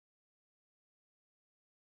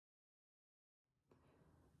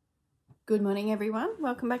Good morning everyone,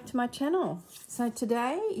 welcome back to my channel. So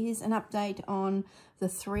today is an update on the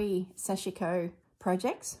 3 Sashiko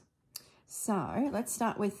projects. So let's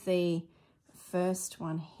start with the first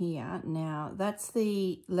one here. Now that's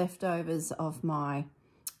the leftovers of my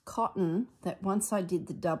cotton that once I did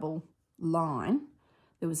the double line,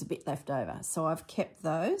 there was a bit left over. So I've kept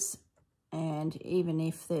those, and even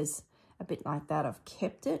if there's a bit like that, I've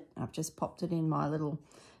kept it. I've just popped it in my little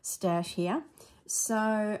stash here.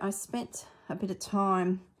 So I spent a bit of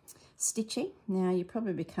time stitching. Now you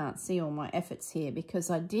probably can't see all my efforts here because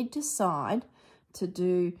I did decide to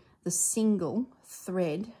do the single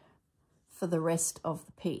thread for the rest of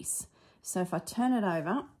the piece. So if I turn it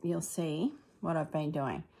over, you'll see what I've been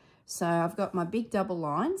doing. So I've got my big double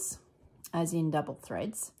lines, as in double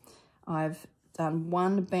threads. I've done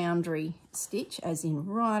one boundary stitch, as in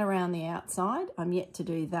right around the outside. I'm yet to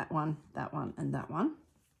do that one, and that one.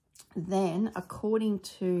 Then, according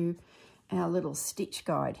to our little stitch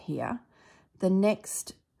guide here, the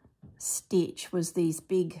next stitch was these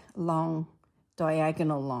big, long,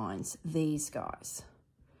 diagonal lines, these guys.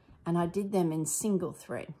 And I did them in single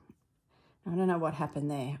thread. I don't know what happened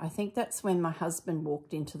there. I think that's when my husband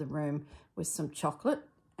walked into the room with some chocolate.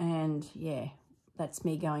 And, yeah, that's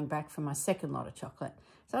me going back for my second lot of chocolate.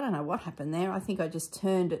 So I don't know what happened there. I think I just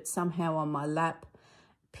turned it somehow on my lap,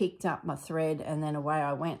 picked up my thread, and then away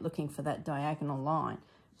I went looking for that diagonal line.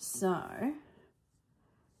 So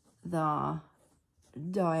the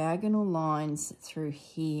diagonal lines through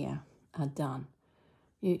here are done.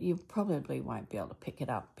 You probably won't be able to pick it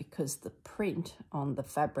up because the print on the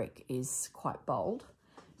fabric is quite bold.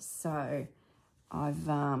 So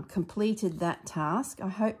I've completed that task. I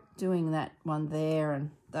hope doing that one there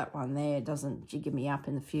and that one there doesn't jigger me up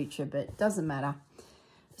in the future, but it doesn't matter.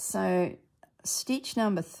 So stitch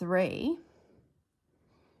number 3,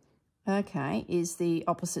 okay, is the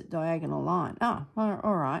opposite diagonal line. Oh,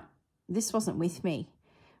 all right. This wasn't with me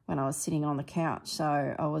when I was sitting on the couch,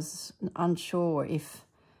 so I was unsure if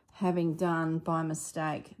having done by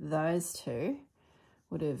mistake those two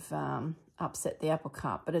would have upset the apple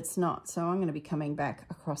cart, but it's not. So I'm going to be coming back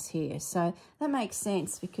across here. So that makes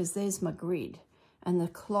sense because there's my grid and the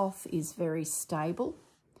cloth is very stable.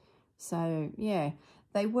 So, yeah.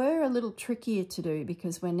 They were a little trickier to do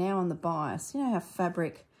because we're now on the bias. You know how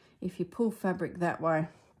fabric, if you pull fabric that way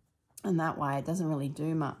and that way, it doesn't really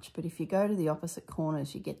do much. But if you go to the opposite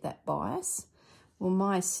corners, you get that bias. Well,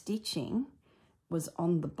 my stitching was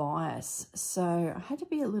on the bias. So I had to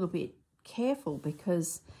be a little bit careful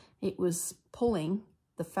because it was pulling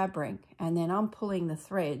the fabric and then I'm pulling the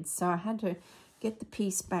threads. So I had to get the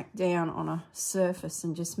piece back down on a surface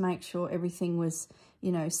and just make sure everything was,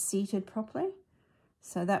 you know, seated properly.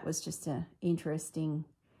 So that was just an interesting,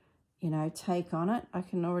 you know, take on it. I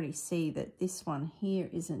can already see that this one here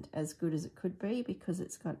isn't as good as it could be because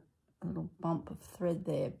it's got a little bump of thread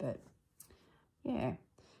there, but yeah.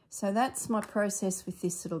 So that's my process with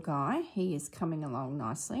this little guy. He is coming along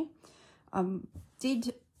nicely.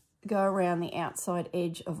 Did go around the outside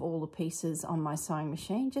edge of all the pieces on my sewing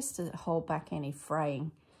machine just to hold back any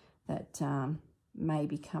fraying that may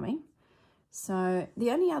be coming. So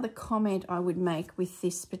the only other comment I would make with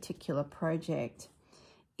this particular project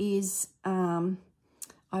is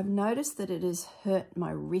I've noticed that it has hurt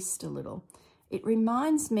my wrist a little. It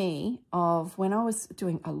reminds me of when I was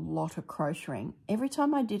doing a lot of crocheting. Every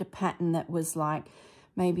time I did a pattern that was like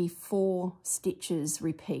maybe 4 stitches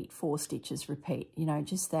repeat, 4 stitches repeat, you know,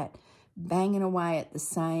 just that banging away at the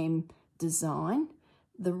same design,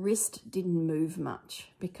 the wrist didn't move much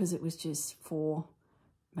because it was just 4,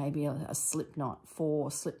 maybe a slip knot, 4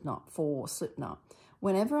 slip knot, 4 slip knot.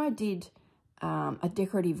 Whenever I did a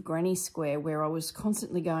decorative granny square where I was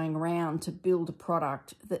constantly going around to build a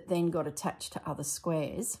product that then got attached to other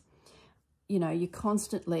squares, you know, you're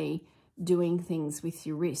constantly doing things with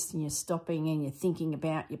your wrist and you're stopping and you're thinking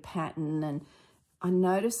about your pattern. And I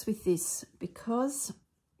noticed with this, because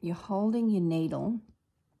you're holding your needle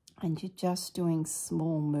and you're just doing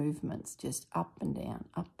small movements, just up and down,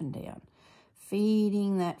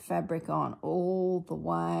 feeding that fabric on all the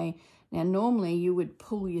way. Now, normally you would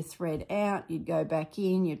pull your thread out, you'd go back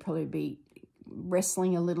in, you'd probably be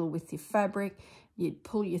wrestling a little with your fabric, you'd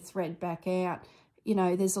pull your thread back out. You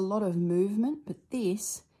know, there's a lot of movement, but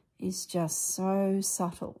this is just so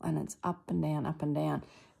subtle and it's up and down.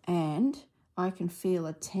 And I can feel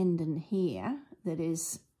a tendon here that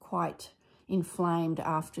is quite inflamed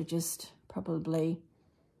after just probably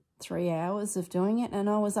 3 hours of doing it, and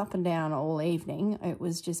I was up and down all evening. It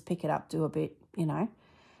was just pick it up, do a bit, you know,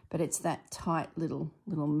 but it's that tight little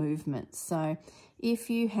movement. So if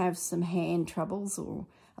you have some hand troubles or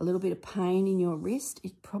a little bit of pain in your wrist,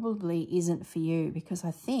 it probably isn't for you, because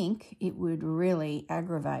I think it would really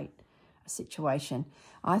aggravate a situation.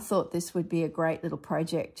 I thought this would be a great little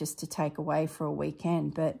project just to take away for a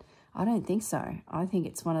weekend, but I don't think so. I think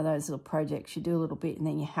it's one of those little projects you do a little bit and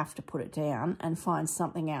then you have to put it down and find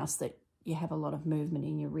something else that you have a lot of movement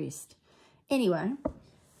in your wrist. Anyway,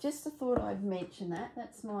 just thought I'd mention that.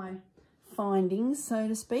 That's my findings, so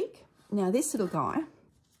to speak. Now, this little guy,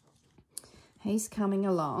 he's coming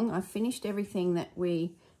along. I finished everything that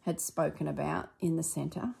we had spoken about in the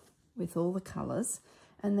centre with all the colours,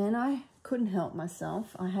 and then I couldn't help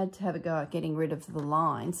myself. I had to have a go at getting rid of the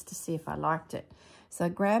lines to see if I liked it. So I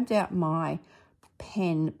grabbed out my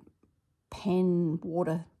pen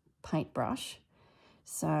water paintbrush.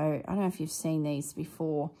 So I don't know if you've seen these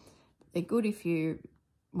before. They're good if you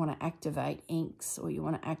want to activate inks or you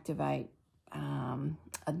want to activate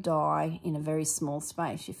a dye in a very small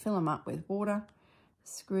space. You fill them up with water,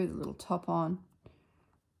 screw the little top on.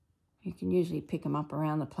 You can usually pick them up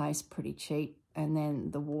around the place pretty cheap, and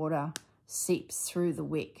then the water seeps through the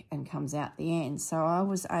wick and comes out the end. So I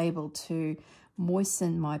was able to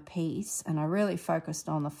moisten my piece, and I really focused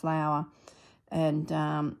on the flower and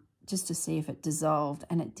just to see if it dissolved,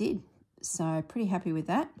 and it did. So pretty happy with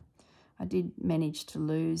that. I did manage to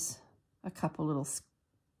lose a couple little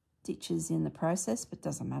stitches in the process, but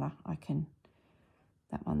doesn't matter.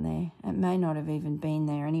 That one there, it may not have even been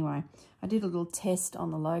there anyway. I did a little test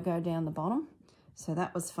on the logo down the bottom, so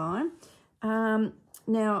that was fine.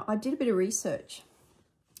 Now, I did a bit of research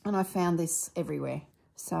and I found this everywhere.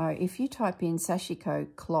 So if you type in Sashiko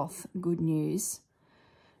cloth good news,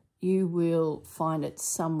 you will find it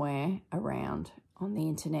somewhere around on the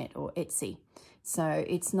internet or Etsy. So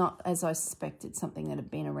it's not, as I suspected, something that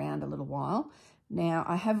had been around a little while. Now,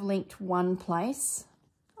 I have linked one place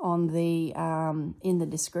on the in the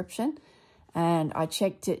description, and I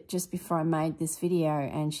checked it just before I made this video,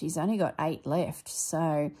 and she's only got 8 left.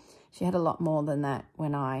 So she had a lot more than that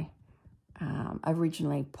when I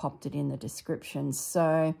originally popped it in the description.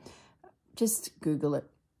 So just Google it,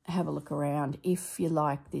 have a look around if you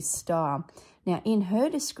like this style. Now, in her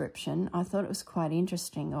description, I thought it was quite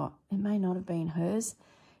interesting, or it may not have been hers.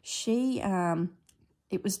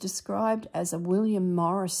 It was described as a William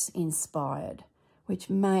Morris inspired, which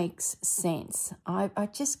makes sense. I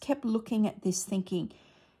just kept looking at this thinking,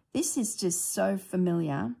 this is just so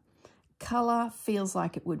familiar. Colour feels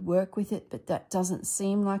like it would work with it, but that doesn't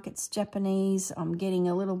seem like it's Japanese. I'm getting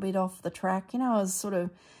a little bit off the track. You know, I was sort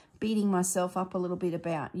of beating myself up a little bit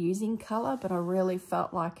about using colour, but I really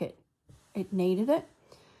felt like it needed it.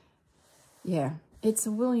 Yeah, it's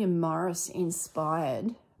a William Morris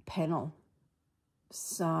inspired panel.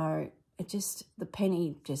 So the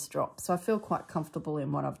penny just dropped. So I feel quite comfortable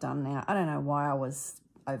in what I've done now. I don't know why I was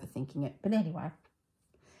overthinking it, but anyway.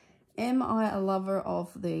 Am I a lover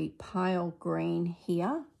of the pale green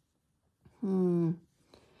here? I'm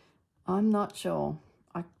not sure.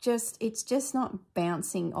 It's just not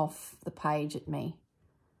bouncing off the page at me.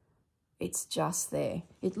 It's just there.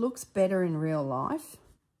 It looks better in real life.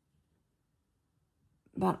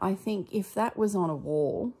 But I think if that was on a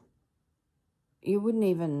wall, you wouldn't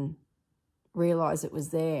even realise it was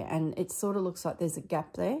there. And it sort of looks like there's a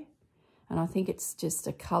gap there. And I think it's just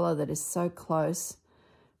a colour that is so close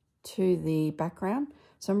to the background.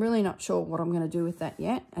 So I'm really not sure what I'm going to do with that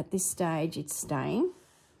yet. At this stage, it's staying,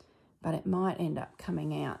 but it might end up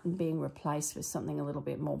coming out and being replaced with something a little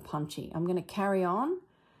bit more punchy. I'm going to carry on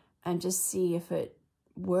and just see if it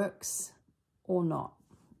works or not.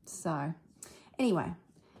 So anyway,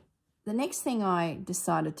 the next thing I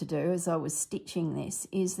decided to do as I was stitching this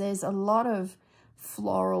is there's a lot of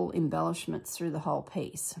floral embellishments through the whole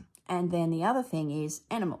piece. And then the other thing is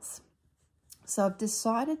animals. So I've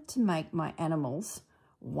decided to make my animals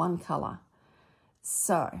one colour.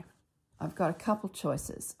 So I've got a couple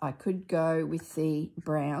choices. I could go with the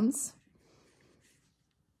browns.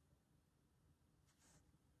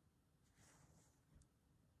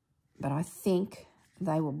 But I think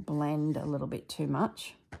they will blend a little bit too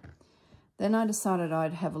much. Then I decided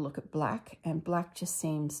I'd have a look at black, and black just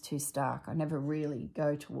seems too stark. I never really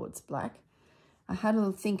go towards black. I had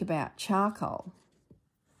a think about charcoal.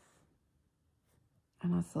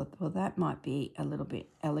 And I thought, well, that might be a little bit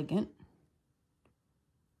elegant.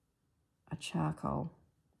 A charcoal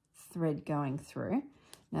thread going through.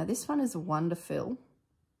 Now, this one is a Wonderfill,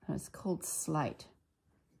 and it's called Slate.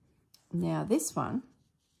 Now, this one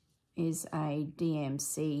is a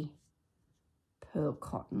DMC pearl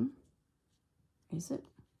cotton. Is it?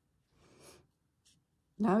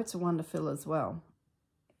 No, it's a Wonderfill as well.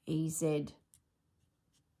 EZ05.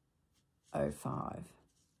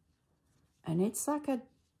 And it's like a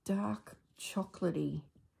dark chocolatey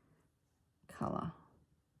colour.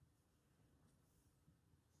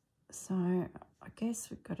 So I guess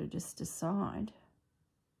we've got to just decide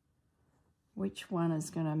which one is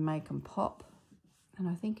going to make them pop. And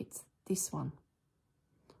I think it's this one.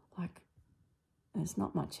 Like, there's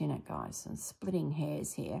not much in it, guys. I'm splitting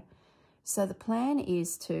hairs here. So the plan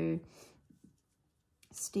is to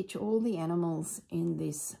stitch all the animals in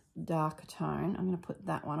this darker tone. I'm going to put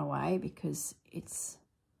that one away because it's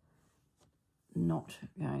not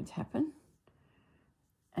going to happen.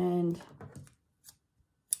 And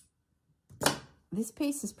this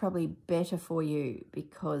piece is probably better for you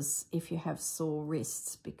because if you have sore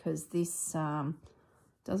wrists, because this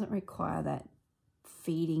doesn't require that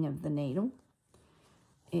feeding of the needle.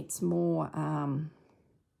 It's more,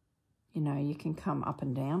 you know, you can come up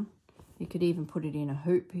and down. You could even put it in a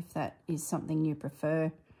hoop if that is something you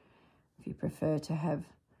prefer. If you prefer to have,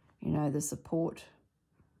 you know, the support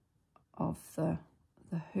of the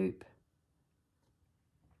hoop.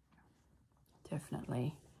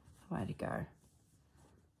 Definitely the way to go.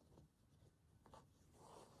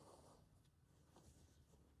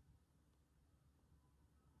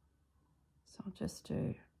 So I'll just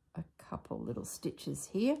do a couple little stitches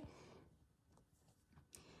here.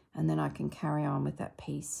 And then I can carry on with that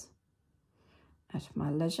piece at my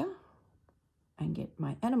leisure and get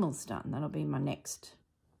my animals done. That'll be my next.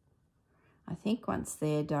 I think once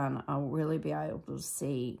they're done, I'll really be able to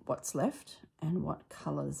see what's left and what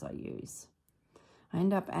colours I use. I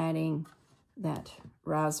end up adding that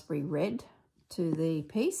raspberry red to the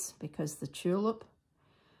piece because the tulip,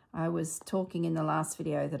 I was talking in the last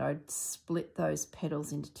video that I'd split those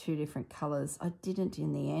petals into 2 different colours. I didn't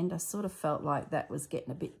in the end. I sort of felt like that was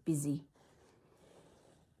getting a bit busy.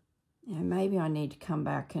 You know, maybe I need to come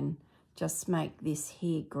back and just make this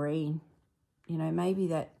here green. You know, maybe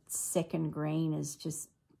that second green is just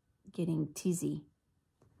getting tizzy.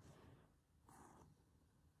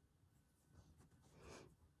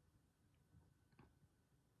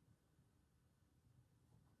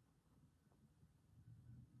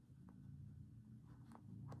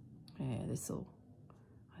 Yeah,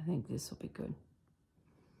 I think this will be good.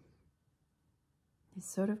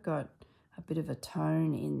 It's sort of got a bit of a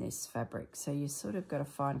tone in this fabric, so you sort of got to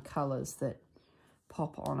find colours that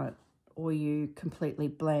pop on it, or you completely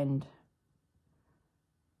blend.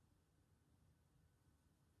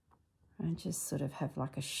 And just sort of have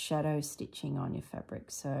like a shadow stitching on your fabric,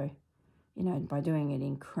 so, you know, by doing it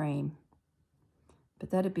in cream. But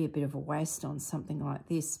that'd be a bit of a waste on something like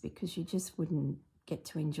this because you just wouldn't get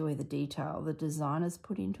to enjoy the detail the designers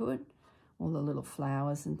put into it, all the little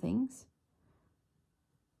flowers and things.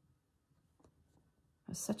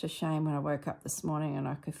 It was such a shame when I woke up this morning and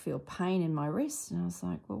I could feel pain in my wrist, and I was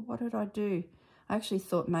like, well, what did I do? I actually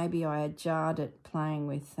thought maybe I had jarred it playing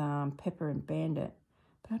with Pepper and Bandit,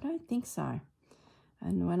 but I don't think so.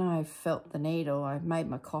 And when I felt the needle, I made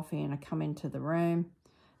my coffee and I come into the room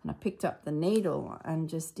and I picked up the needle and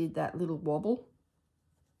just did that little wobble.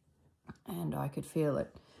 And I could feel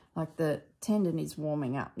it, like the tendon is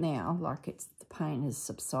warming up now, like the pain has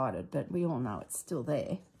subsided, but we all know it's still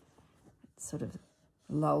there. It sort of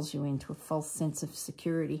lulls you into a false sense of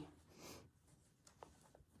security.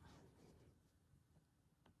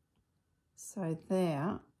 So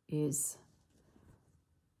there is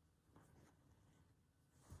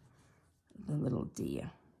the little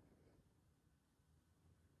deer.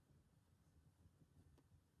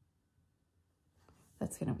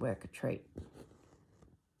 That's going to work a treat.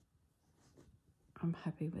 I'm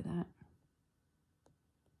happy with that.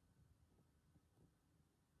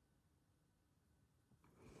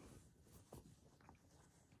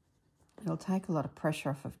 It'll take a lot of pressure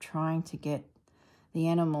off of trying to get the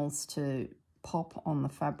animals to pop on the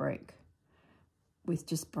fabric with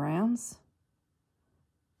just browns,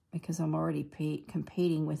 because I'm already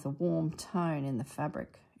competing with a warm tone in the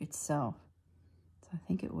fabric itself. So I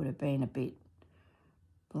think it would have been a bit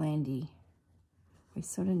blendy. We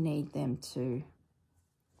sort of need them to,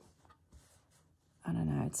 I don't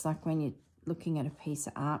know, it's like when you're looking at a piece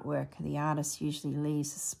of artwork, the artist usually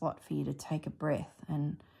leaves a spot for you to take a breath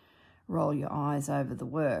and roll your eyes over the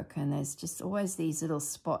work, and there's just always these little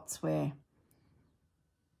spots where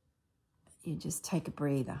you just take a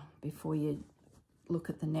breather before you look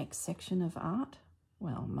at the next section of art.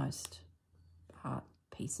 Well, most art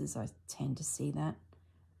pieces I tend to see that.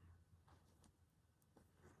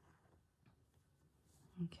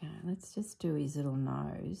 Okay, let's just do his little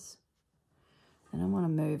nose. And I want to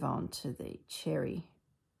move on to the cherry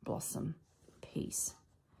blossom piece.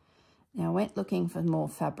 Now, I went looking for more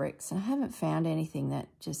fabrics and I haven't found anything that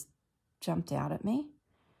just jumped out at me.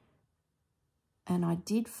 And I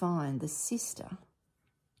did find the sister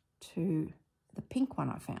to the pink one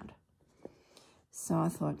I found. So I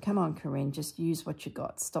thought, come on, Corrine, just use what you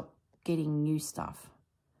got. Stop getting new stuff.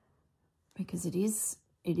 Because it is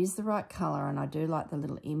the right colour, and I do like the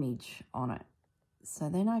little image on it. So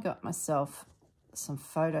then I got myself some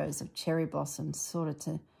photos of cherry blossoms, sort of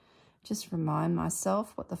to just remind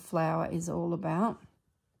myself what the flower is all about.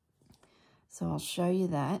 So I'll show you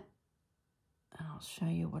that, and I'll show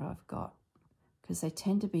you what I've got, because they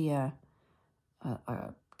tend to be a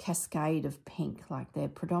cascade of pink, like they're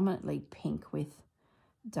predominantly pink with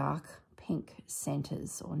dark pink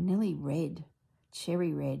centres, or nearly red,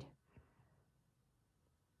 cherry red.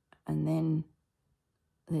 And then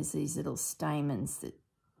there's these little stamens that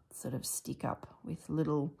sort of stick up with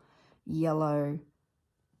little yellow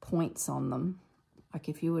points on them. Like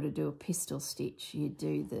if you were to do a pistol stitch, you'd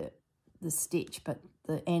do the stitch, but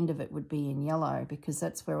the end of it would be in yellow, because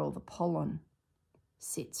that's where all the pollen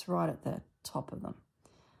sits, right at the top of them,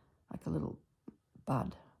 like a little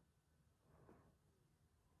bud.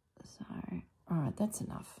 So, all right, that's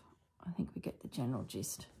enough. I think we get the general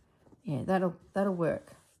gist. Yeah, that'll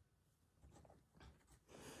work.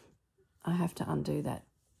 I have to undo that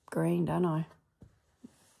green, don't I?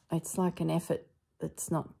 It's like an effort that's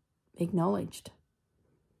not acknowledged.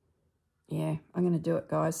 Yeah, I'm going to do it,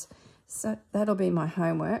 guys. So that'll be my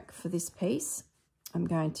homework for this piece. I'm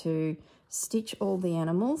going to stitch all the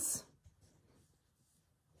animals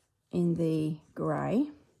in the grey,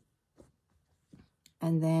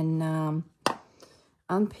 and then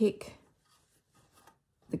unpick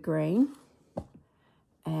the green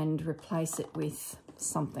and replace it with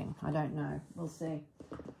something. I don't know. We'll see.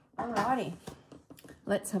 Alrighty.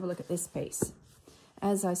 Let's have a look at this piece.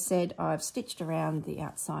 As I said, I've stitched around the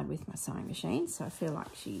outside with my sewing machine, so I feel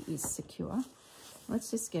like she is secure. Let's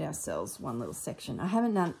just get ourselves one little section. I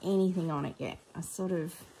haven't done anything on it yet. I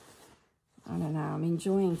don't know, I'm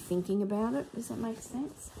enjoying thinking about it. Does that make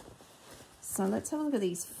sense? So let's have a look at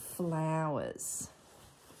these flowers.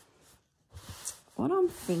 What I'm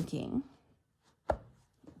thinking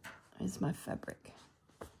is my fabric.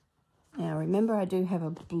 Now, remember, I do have a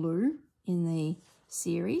blue in the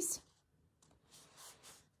series,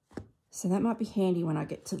 so that might be handy when I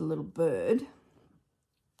get to the little bird.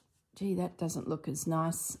 Gee, that doesn't look as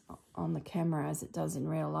nice on the camera as it does in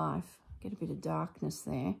real life. Get a bit of darkness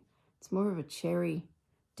there. It's more of a cherry,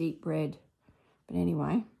 deep red. But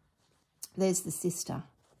anyway, there's the sister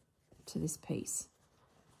to this piece.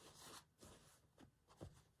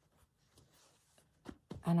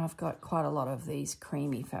 And I've got quite a lot of these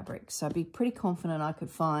creamy fabrics, so I'd be pretty confident I could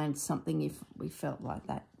find something if we felt like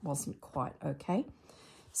that wasn't quite okay.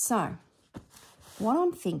 So what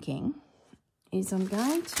I'm thinking is I'm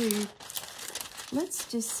going to, let's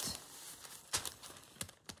just,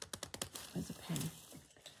 where's a pen?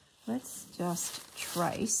 Let's just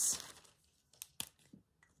trace,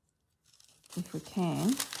 if we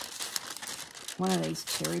can, one of these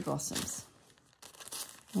cherry blossoms.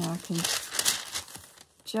 Now I can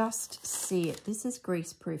just see it. This is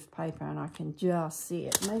greaseproof paper and I can just see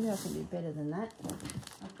it. Maybe I can do better than that.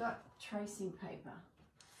 I've got tracing paper.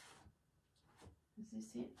 Is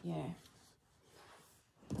this it? Yeah.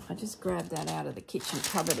 I just grabbed that out of the kitchen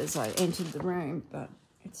cupboard as I entered the room, but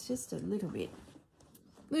it's just a little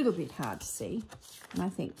bit hard to see. And I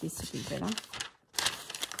think this would be better.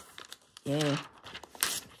 Yeah.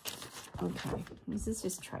 Okay. This is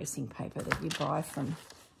just tracing paper that you buy from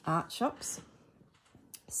art shops.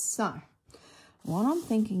 So, what I'm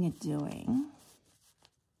thinking of doing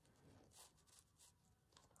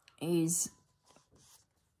is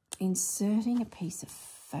inserting a piece of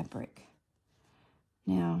fabric.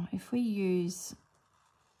 Now, if we use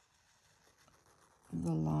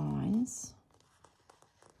the lines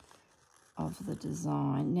of the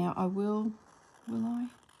design, now I will I?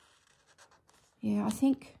 Yeah, I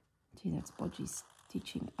think, gee, that's bodgy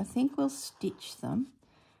stitching. I think we'll stitch them,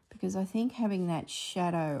 because I think having that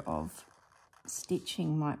shadow of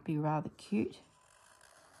stitching might be rather cute.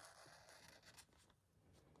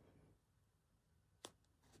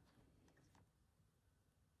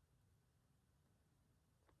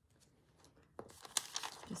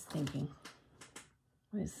 Just thinking,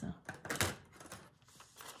 where's the...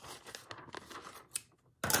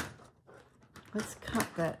 Let's cut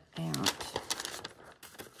that out.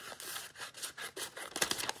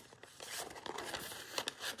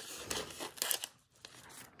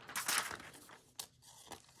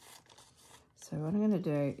 So what I'm going to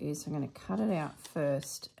do is I'm going to cut it out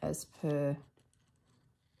first as per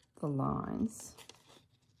the lines.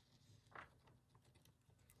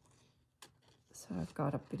 So I've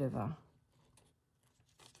got a bit of a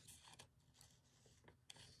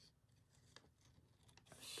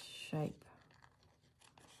shape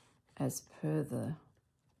as per the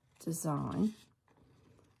design.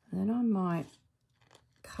 Then I might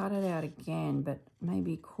cut it out again, but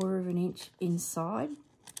maybe 1/4 of an inch inside.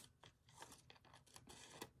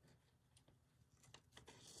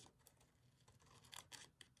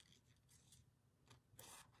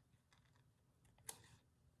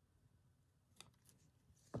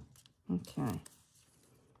 Okay,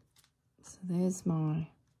 so there's my,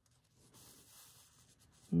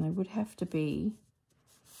 and they would have to be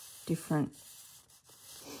different.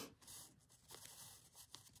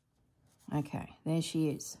 Okay, there she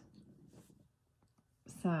is.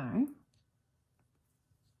 So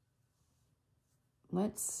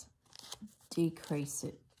let's decrease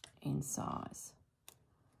it in size.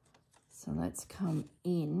 So let's come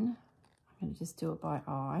in. I'm going to just do it by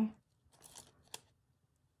eye.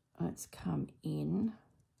 Let's come in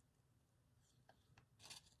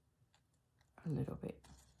a little bit,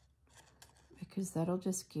 because that'll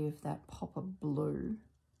just give that pop of blue,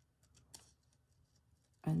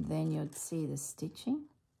 and then you'd see the stitching,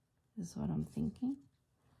 is what I'm thinking.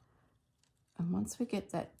 And once we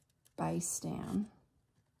get that base down,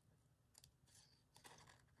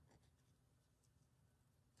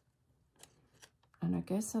 and I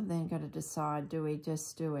guess I've then got to decide, do we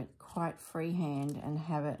just do it quite freehand and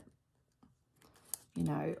have it, you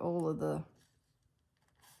know, all of the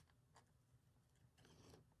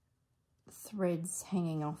threads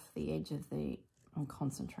hanging off the edge of the, I'm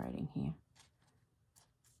concentrating here,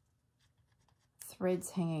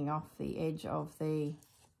 threads hanging off the edge of the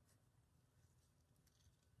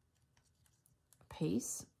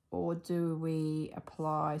piece, or do we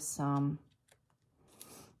apply some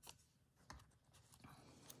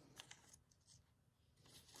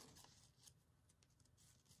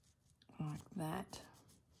like that?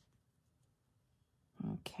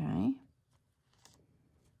 Okay.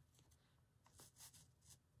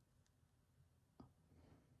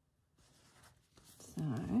 So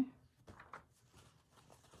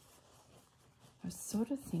I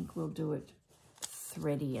sort of think we'll do it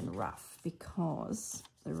thready and rough, because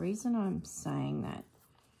the reason I'm saying that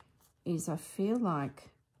is I feel like,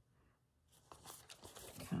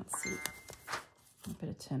 I can't see, I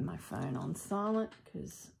better turn my phone on silent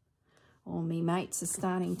because all me mates are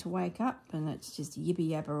starting to wake up and it's just yibba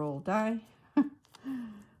yabba all day.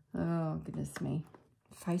 Oh, goodness me.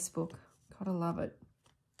 Facebook, gotta love it.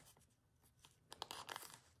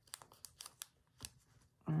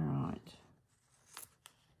 All right.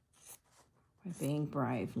 We're being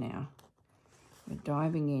brave now. We're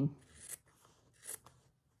diving in.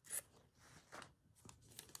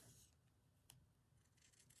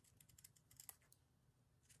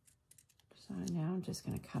 So now I'm just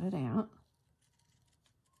going to cut it out.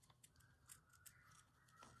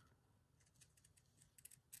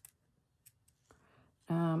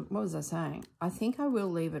 What was I saying? I think I will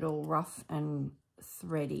leave it all rough and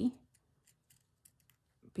thready,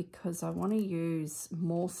 because I want to use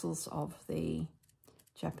morsels of the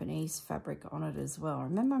Japanese fabric on it as well. I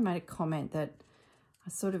remember I made a comment that I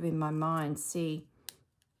sort of in my mind see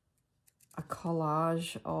a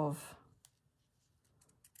collage of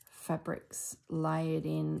fabrics layered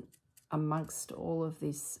in amongst all of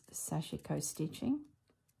this Sashiko stitching.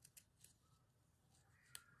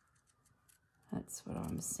 That's what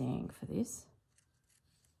I'm seeing for this.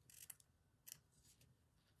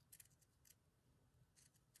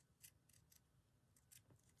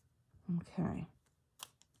 Okay.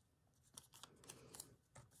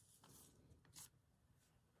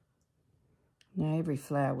 Now every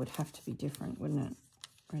flower would have to be different, wouldn't it?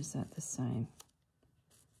 Or is that the same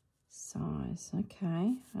size?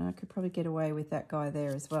 Okay. I could probably get away with that guy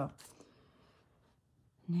there as well.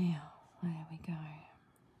 Now, there we go.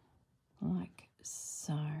 Like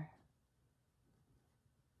so.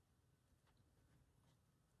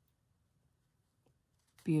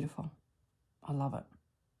 Beautiful. I love it.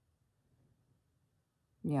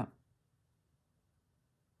 Yeah.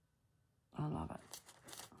 I love it.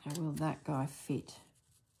 How will that guy fit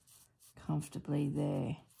comfortably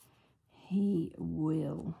there? He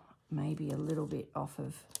will. Maybe a little bit off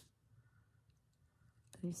of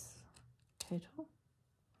this petal.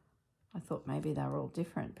 I thought maybe they were all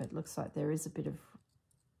different, but it looks like there is a bit of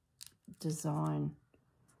design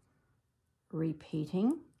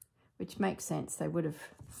repeating, which makes sense. They would have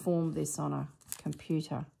formed this on a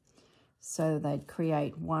computer, so they'd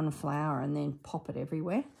create one flower and then pop it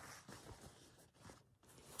everywhere.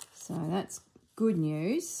 So that's good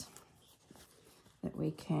news that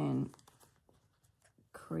we can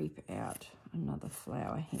creep out another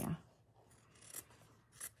flower here.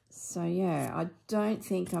 So yeah, I don't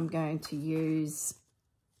think I'm going to use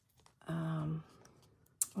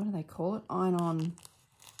what do they call it? Iron-on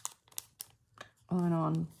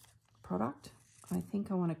product. I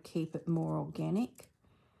think I want to keep it more organic.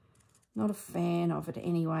 Not a fan of it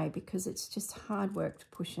anyway, because it's just hard work to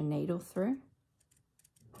push a needle through.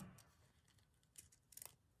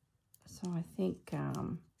 So I think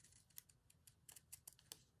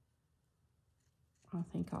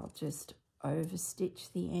I'll just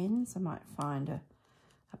overstitch the ends. I might find a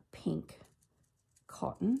pink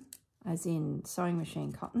cotton, as in sewing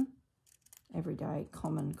machine cotton, everyday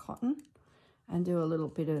common cotton, and do a little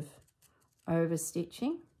bit of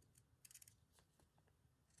overstitching.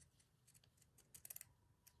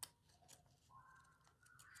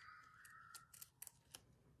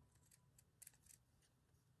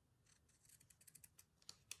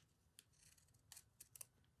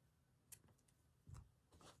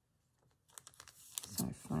 So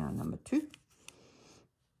flower number 2.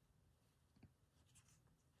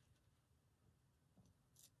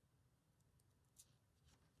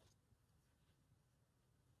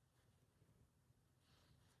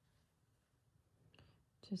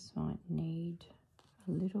 Just might need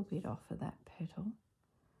a little bit off of that petal.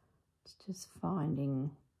 It's just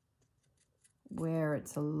finding where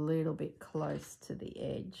it's a little bit close to the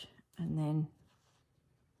edge, and then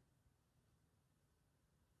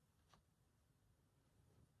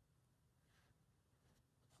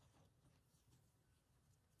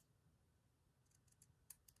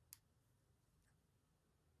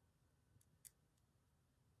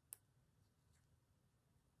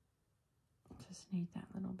just need that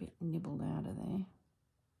little bit nibbled out of there.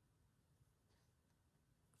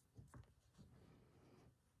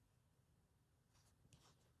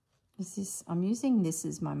 I'm using this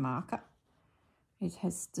as my marker. It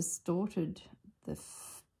has distorted the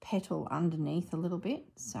petal underneath a little bit,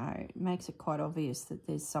 so it makes it quite obvious that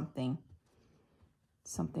there's something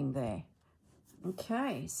there.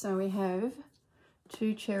 Okay, so we have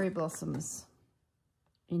 2 cherry blossoms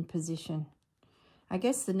in position. I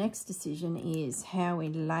guess the next decision is how we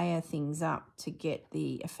layer things up to get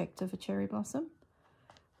the effect of a cherry blossom.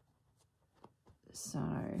 So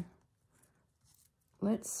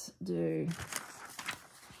let's do,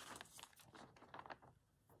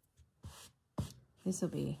 this will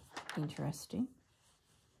be interesting.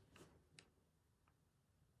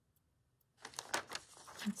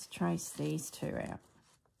 Let's trace these 2 out.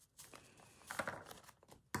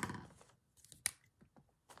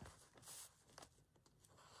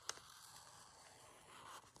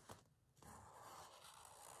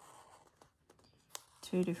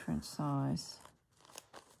 Two different size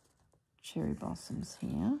cherry blossoms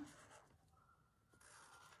here.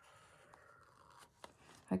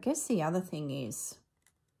 I guess the other thing is,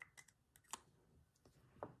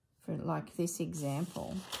 for like this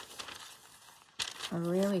example, I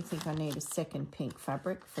really think I need a second pink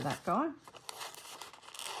fabric for that guy.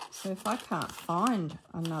 So if I can't find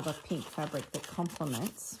another pink fabric that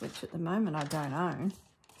complements, which at the moment I don't own,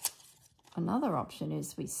 another option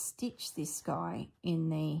is we stitch this guy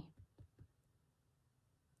in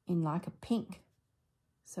like a pink.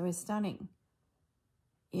 So we're stunning.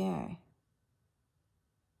 Yeah,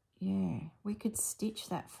 we could stitch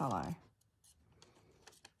that fellow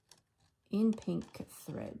in pink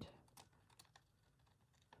thread.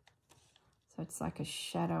 So it's like a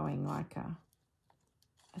shadowing, like a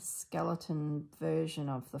skeleton version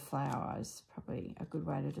of the flower is probably a good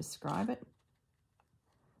way to describe it.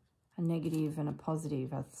 A negative and a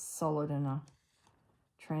positive, a solid and a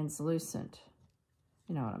translucent.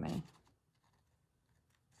 You know what I mean.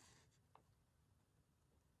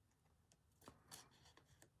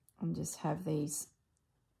 And just have these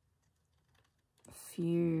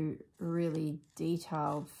few really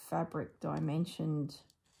detailed fabric dimensioned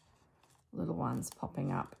little ones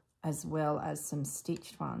popping up, as well as some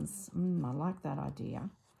stitched ones. I like that idea.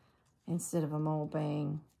 Instead of them all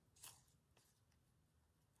being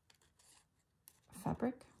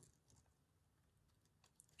fabric,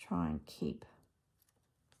 try and keep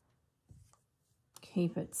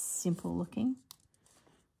it simple looking.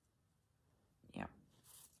 Yeah,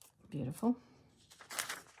 beautiful.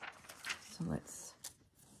 So let's,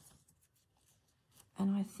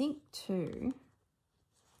 and I think too,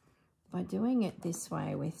 by doing it this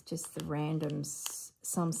way with just the randoms,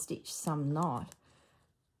 some stitch, some not,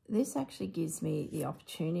 this actually gives me the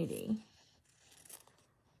opportunity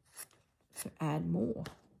to add more,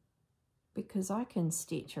 because I can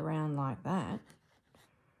stitch around like that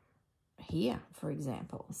here, for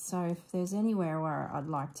example. So if there's anywhere where I'd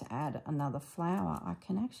like to add another flower, I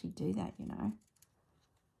can actually do that, you know.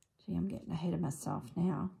 Gee, I'm getting ahead of myself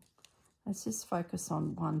now. Let's just focus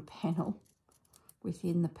on one panel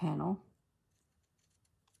within the panel.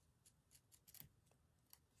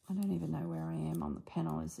 I don't even know where I am on the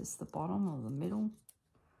panel. Is this the bottom or the middle?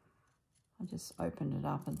 I just opened it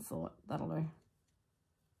up and thought that'll do.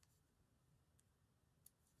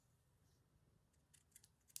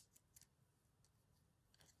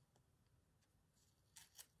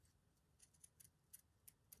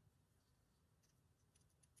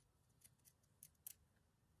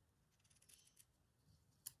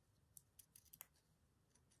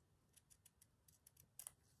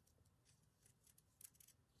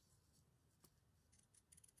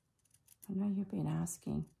 I know you've been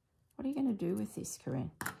asking, what are you going to do with this,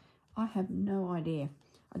 Corrine? I have no idea.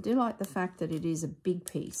 I do like the fact that it is a big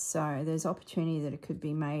piece, so there's opportunity that it could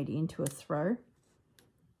be made into a throw.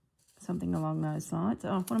 Something along those lines.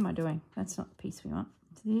 Oh, what am I doing? That's not the piece we want.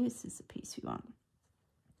 This is the piece we want.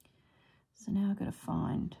 So now I've got to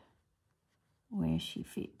find where she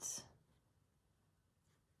fits.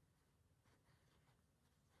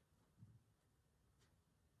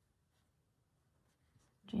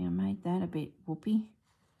 Gee, I made that a bit whoopee.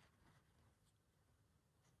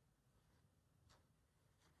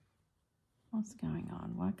 What's going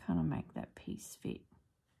on? Why can't I make that piece fit?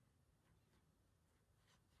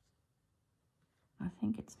 I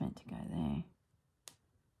think it's meant to go there.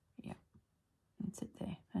 Yep, that's it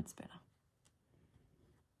there. That's better.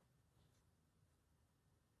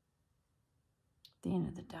 At the end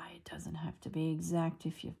of the day, it doesn't have to be exact.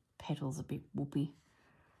 If your petal's a bit whoopee,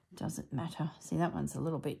 doesn't matter. See, that one's a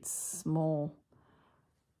little bit small.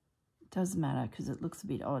 It does matter because it looks a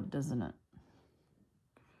bit odd, doesn't it?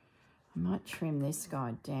 I might trim this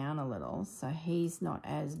guy down a little so he's not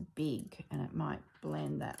as big, and it might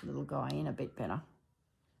blend that little guy in a bit better.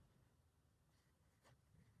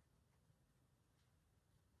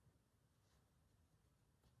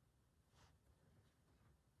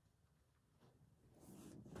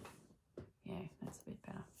 Yeah, that's a bit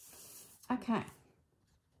better. Okay.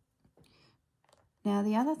 Now,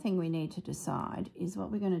 the other thing we need to decide is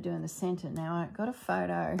what we're going to do in the centre. Now, I've got a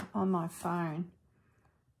photo on my phone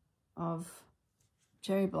of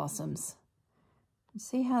cherry blossoms.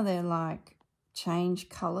 See how they're like change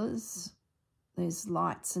colours? There's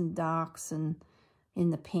lights and darks and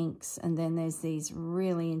in the pinks, and then there's these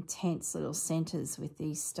really intense little centres with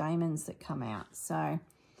these stamens that come out. So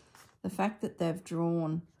the fact that they've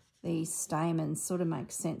drawn these stamens sort of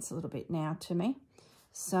makes sense a little bit now to me.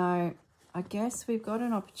 So I guess we've got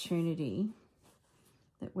an opportunity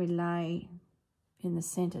that we lay in the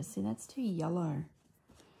centre. See, that's too yellow.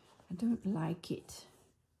 I don't like it.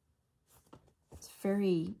 It's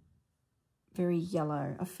very, very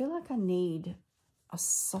yellow. I feel like I need a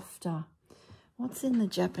softer... What's in the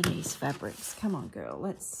Japanese fabrics? Come on, girl.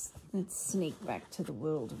 Let's sneak back to the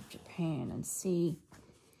world of Japan and see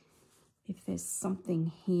if there's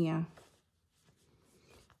something here.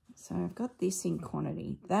 So I've got this in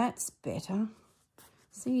quantity. That's better.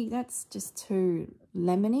 See, that's just too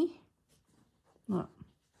lemony. Look.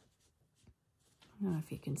 I don't know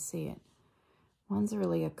if you can see it. One's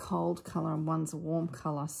really a cold colour and one's a warm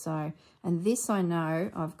colour. So, and this I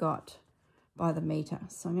know I've got by the metre.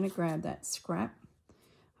 So I'm going to grab that scrap.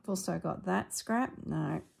 I've also got that scrap.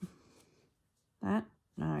 No. That.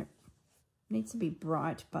 No. Needs to be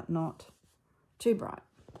bright, but not too bright.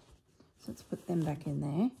 So let's put them back in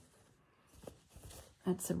there.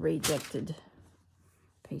 That's a rejected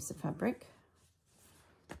piece of fabric.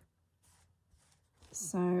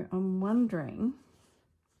 So I'm wondering,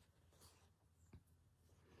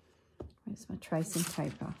 where's my tracing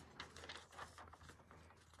paper?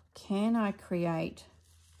 Can I create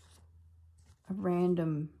a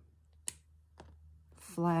random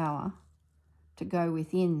flower to go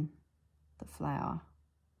within the flower?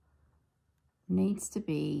 Needs to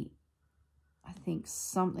be, I think,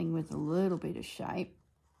 something with a little bit of shape.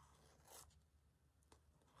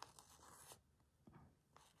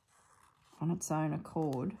 On its own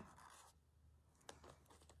accord.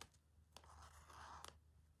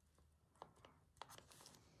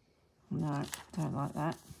 No, don't like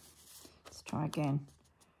that. Let's try again.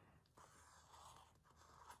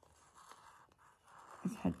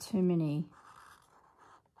 I've had too many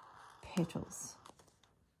petals.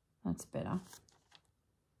 That's better.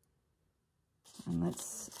 And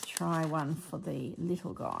let's try one for the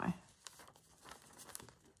little guy.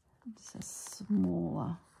 It's a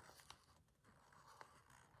smaller.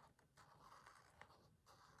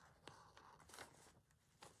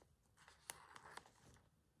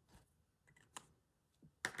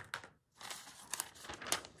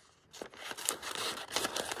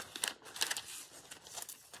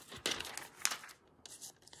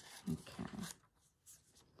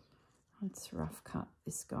 Let's rough cut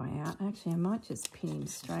this guy out. Actually, I might just pin him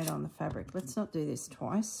straight on the fabric. Let's not do this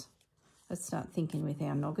twice. Let's start thinking with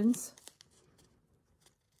our noggins.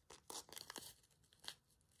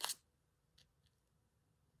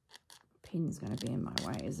 Pin's going to be in my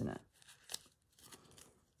way, isn't it?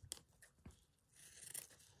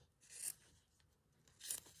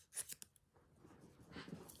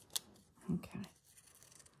 Okay.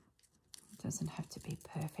 It doesn't have to be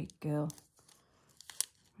perfect, girl.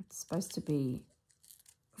 It's supposed to be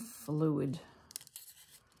fluid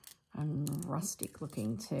and rustic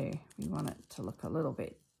looking too. We want it to look a little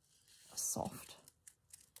bit soft.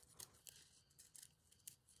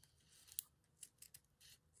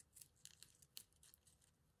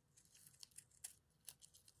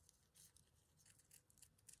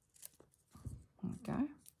 Okay.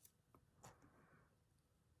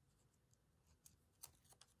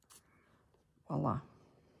 Voila.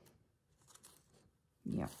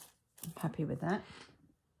 Yep, I'm happy with that.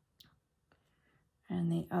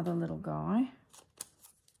 And the other little guy.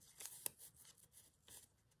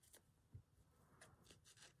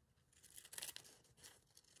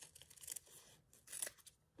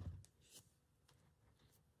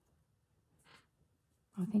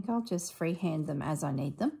 I think I'll just freehand them as I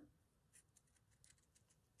need them.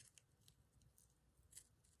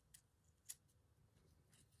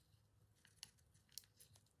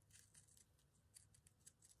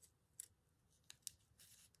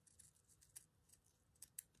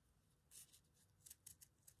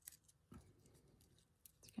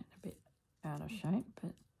 Out of shape,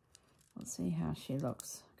 but we'll see how she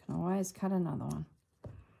looks. Can always cut another one.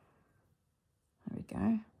 There we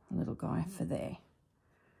go, a little guy for there.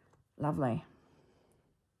 Lovely.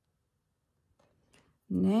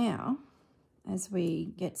 Now, as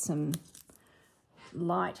we get some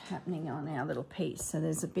light happening on our little piece, so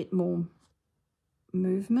there's a bit more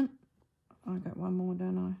movement. I got one more,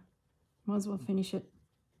 don't I? Might as well finish it.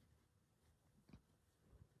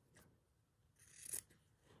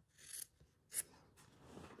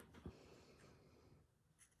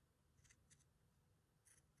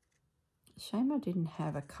 Shame I didn't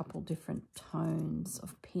have a couple different tones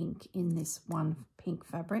of pink in this one pink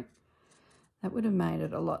fabric. That would have made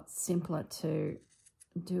it a lot simpler to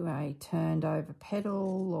do a turned over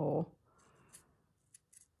petal, or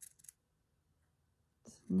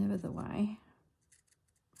it's never the way.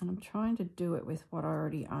 And I'm trying to do it with what I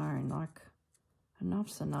already own, like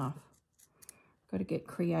enough's enough. Got to get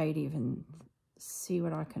creative and see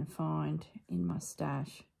what I can find in my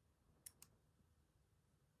stash.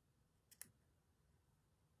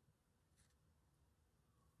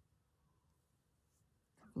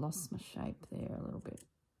 Lost my shape there a little bit.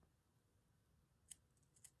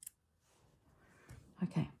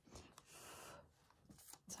 Okay,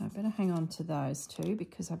 so I better hang on to those two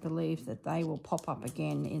because I believe that they will pop up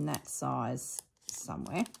again in that size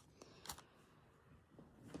somewhere.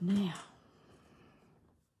 Now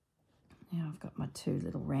I've got my two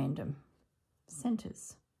little random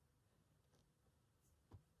centers.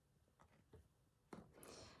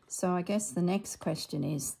 So I guess the next question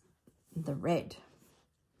is the red.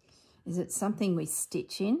 Is it something we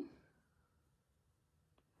stitch in?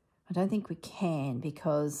 I don't think we can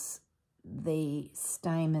because the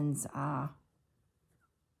stamens are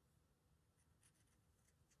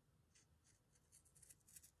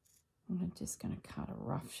I'm just going to cut a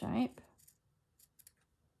rough shape,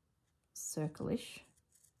 circle-ish,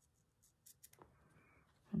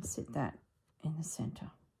 and sit that in the center.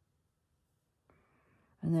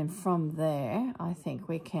 And then from there, I think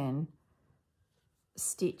we can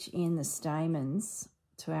stitch in the stamens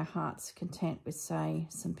to our heart's content with, say,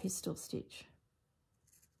 some pistol stitch.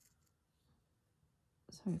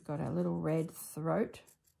 So we've got our little red throat.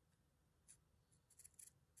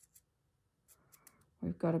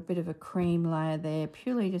 We've got a bit of a cream layer there,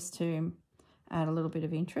 purely just to add a little bit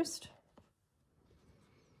of interest.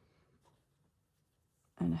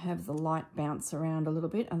 And have the light bounce around a little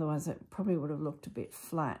bit, otherwise it probably would have looked a bit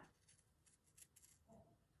flat.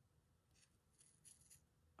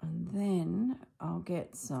 And then I'll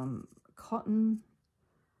get some cotton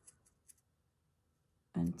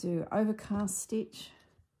and do overcast stitch.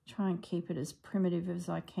 Try and keep it as primitive as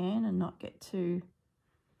I can and not get too...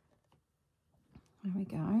 There we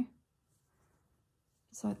go.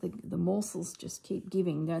 It's like the morsels just keep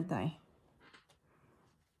giving, don't they?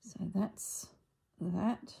 So that's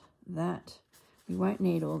that. We won't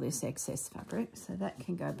need all this excess fabric, so that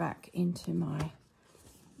can go back into my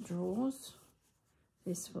drawers.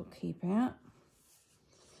 This will keep out.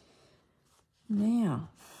 Now,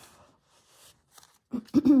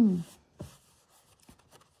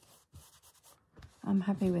 I'm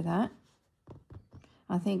happy with that.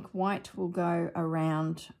 I think white will go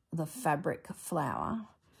around the fabric flower.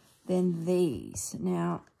 Then these.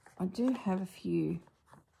 Now, I do have a few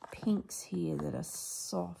pinks here that are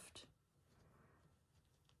soft.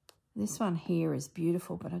 This one here is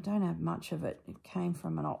beautiful, but I don't have much of it. It came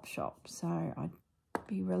from an op shop, so I'd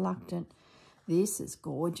be reluctant. This is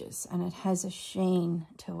gorgeous, and it has a sheen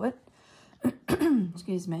to it.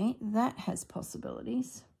 Excuse me. That has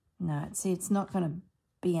possibilities. No, see, it's not going to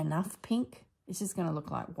be enough pink. It's just going to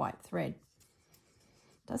look like white thread.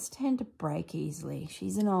 Does tend to break easily.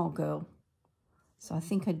 She's an old girl, so I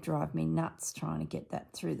think it'd drive me nuts trying to get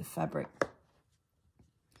that through the fabric.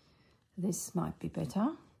 This might be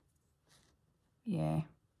better. Yeah,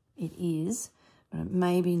 it is, but it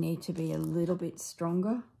maybe need to be a little bit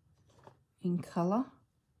stronger in colour.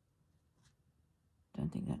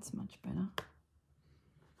 Don't think that's much better.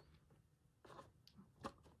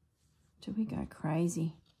 Do we go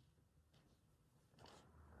crazy?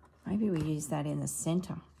 Maybe we use that in the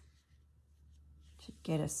centre to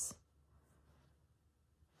get us.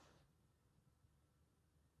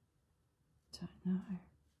 Don't know.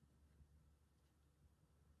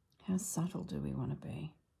 How subtle do we want to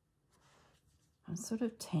be? I'm sort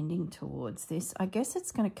of tending towards this. I guess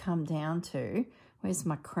it's going to come down to, where's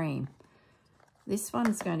my cream? This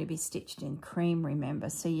one's going to be stitched in cream,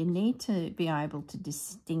 remember, so you need to be able to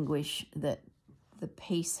distinguish that the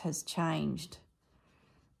piece has changed.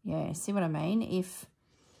 Yeah, see what I mean?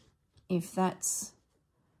 If that's,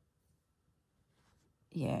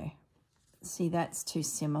 yeah, see, that's too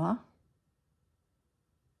similar,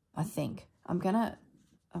 I think. I'm gonna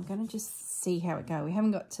just see how it goes. We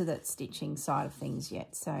haven't got to that stitching side of things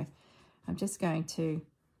yet, so I'm just going to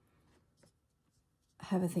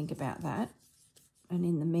have a think about that. And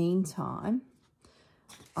in the meantime,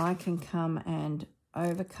 I can come and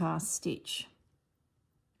overcast stitch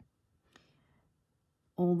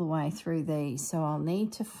all the way through these. So I'll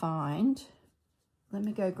need to find, let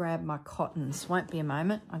me go grab my cottons. Won't be a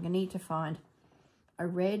moment. I'm going to need to find a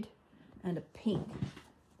red and a pink.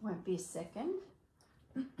 Won't be a second.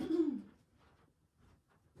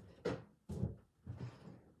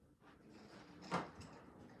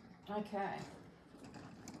 Okay.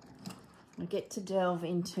 I get to delve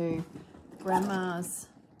into Grandma's,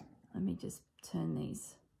 let me just turn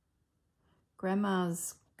these,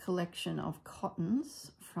 Grandma's collection of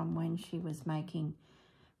cottons from when she was making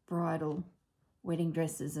bridal wedding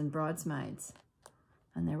dresses and bridesmaids.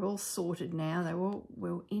 And they're all sorted now.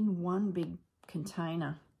 We're in one big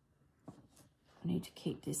container. I need to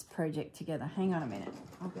keep this project together. Hang on a minute.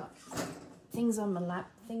 I've got things on my lap,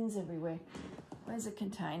 things everywhere. Where's a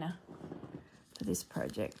container for this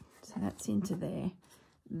project? So that's into there.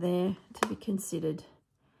 There to be considered.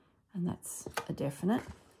 And that's a definite.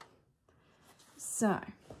 So,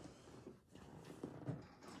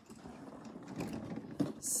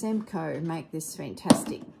 Semco make this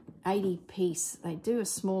fantastic 80 piece. They do a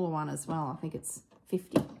smaller one as well. I think it's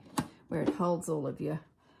 50, where it holds all of your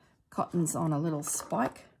cottons on a little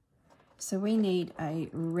spike. So we need a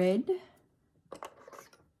red,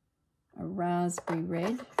 a raspberry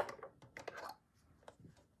red,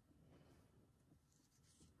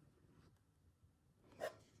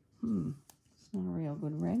 it's not a real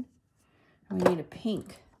good red. And we need a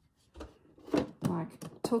pink. Like,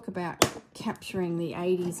 talk about capturing the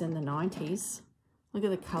 80s and the 90s. Look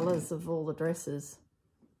at the colours of all the dresses.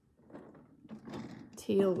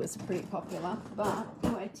 Teal was pretty popular, but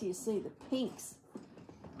wait till you see the pinks.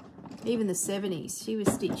 Even the 70s. She was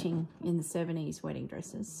stitching in the 70s wedding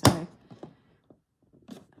dresses. So,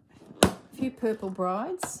 a few purple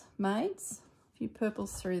brides, maids. A few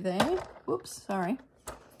purples through there. Whoops, sorry.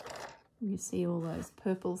 You see all those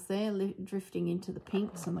purples there drifting into the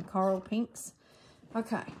pinks and the coral pinks.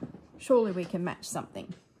 Okay, surely we can match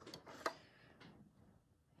something.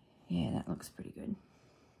 Yeah, that looks pretty good.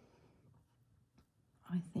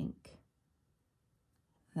 I think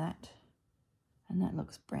that, and that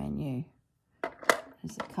looks brand new.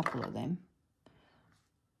 There's a couple of them.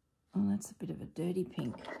 Oh, that's a bit of a dirty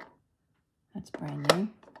pink. That's brand new.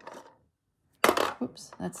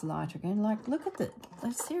 Whoops, that's lighter again. Like, look at that.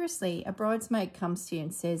 Like, seriously, a bridesmaid comes to you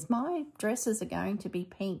and says, my dresses are going to be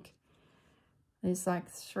pink. There's like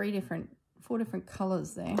 4 different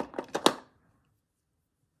colours there.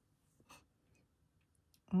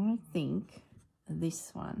 I think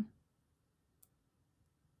this one,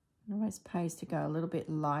 it always pays to go a little bit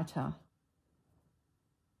lighter.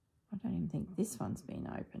 I don't even think this one's been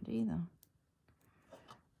opened either.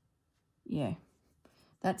 Yeah,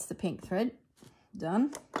 that's the pink thread.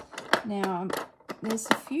 Done. Now, there's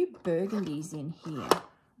a few burgundies in here.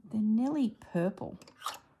 They're nearly purple,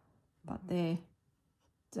 but they're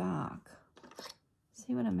dark.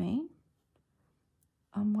 See what I mean?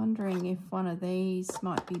 I'm wondering if one of these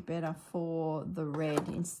might be better for the red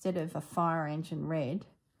instead of a fire engine red.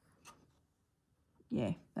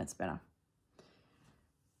 Yeah, that's better.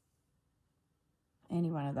 Any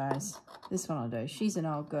one of those. This one I'll do. She's an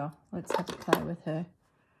old girl. Let's have a play with her.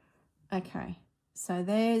 Okay, so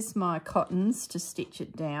there's my cottons to stitch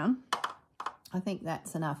it down. I think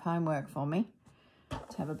that's enough homework for me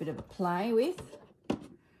to have a bit of a play with.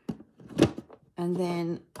 And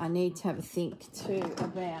then I need to have a think too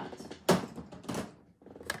about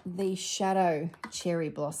the shadow cherry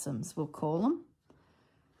blossoms, we'll call them.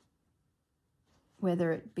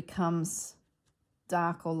 Whether it becomes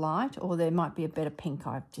dark or light, or there might be a better pink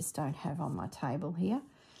I just don't have on my table here.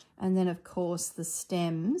 And then of course the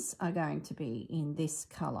stems are going to be in this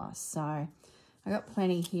colour. So I got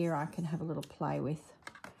plenty here I can have a little play with.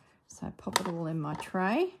 So pop it all in my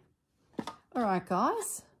tray. All right,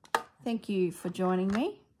 guys, thank you for joining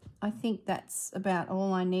me. I think that's about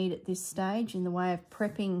all I need at this stage in the way of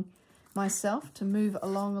prepping myself to move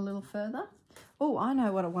along a little further. Oh, I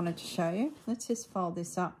know what I wanted to show you. Let's just fold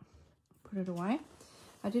this up, put it away.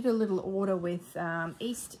 I did a little order with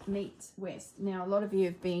East Meets West. Now, a lot of you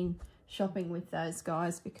have been shopping with those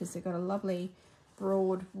guys because they've got a lovely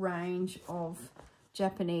broad range of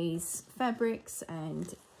Japanese fabrics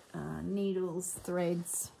and needles,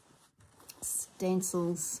 threads,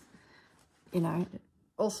 stencils, you know,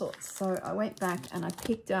 all sorts. So I went back and I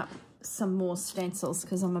picked up some more stencils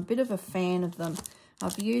because I'm a bit of a fan of them.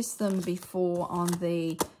 I've used them before on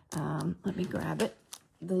the, let me grab it,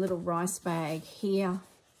 the little rice bag here,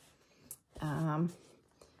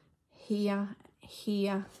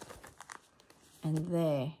 here, and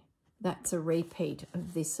there. That's a repeat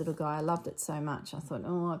of this little guy. I loved it so much. I thought,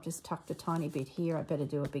 oh, I've just tucked a tiny bit here. I better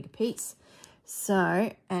do a bigger piece.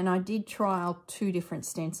 So, and I did trial 2 different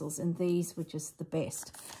stencils, and these were just the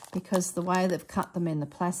best because the way they've cut them in the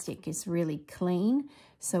plastic is really clean.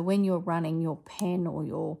 So when you're running your pen or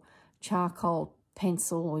your charcoal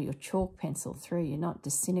pencil or your chalk pencil through, you're not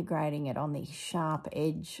disintegrating it on the sharp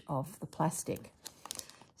edge of the plastic.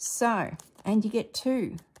 So, and you get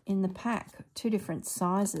 2 in the pack, 2 different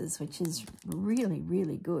sizes, which is really,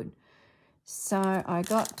 really good. So I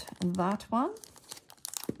got that one.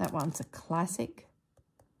 That one's a classic.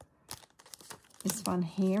 This one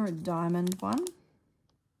here, a diamond one.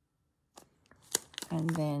 And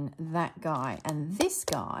then that guy. And this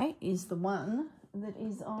guy is the one that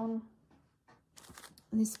is on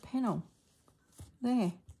this panel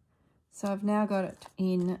there. So I've now got it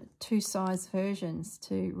in 2 size versions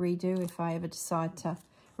to redo if I ever decide to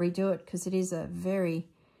redo it, because it is a very,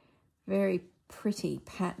 very pretty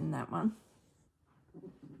pattern, that one.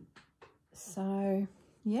 So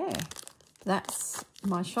yeah, that's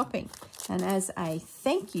my shopping. And as a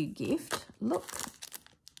thank you gift, look,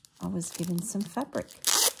 I was given some fabric.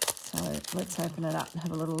 So let's open it up and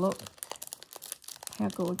have a little look. How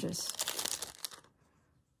gorgeous.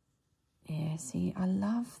 Yeah, see, I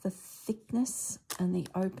love the thickness and the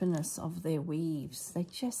openness of their weaves. They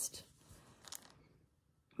just,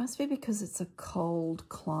 must be because it's a cold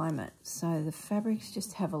climate. So the fabrics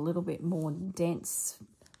just have a little bit more dense,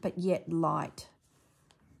 but yet light.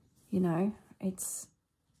 You know, it's,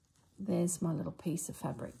 there's my little piece of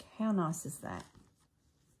fabric. How nice is that?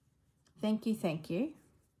 Thank you, thank you.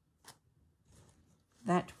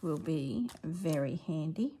 That will be very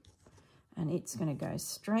handy. And it's going to go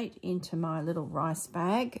straight into my little rice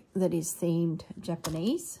bag that is themed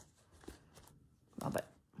Japanese. Love it.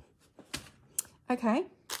 Okay.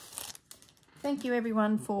 Thank you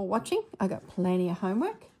everyone for watching. I got plenty of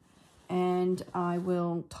homework and I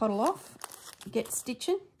will toddle off, get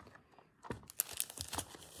stitching,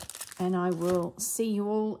 and I will see you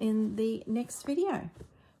all in the next video.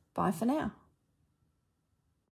 Bye for now.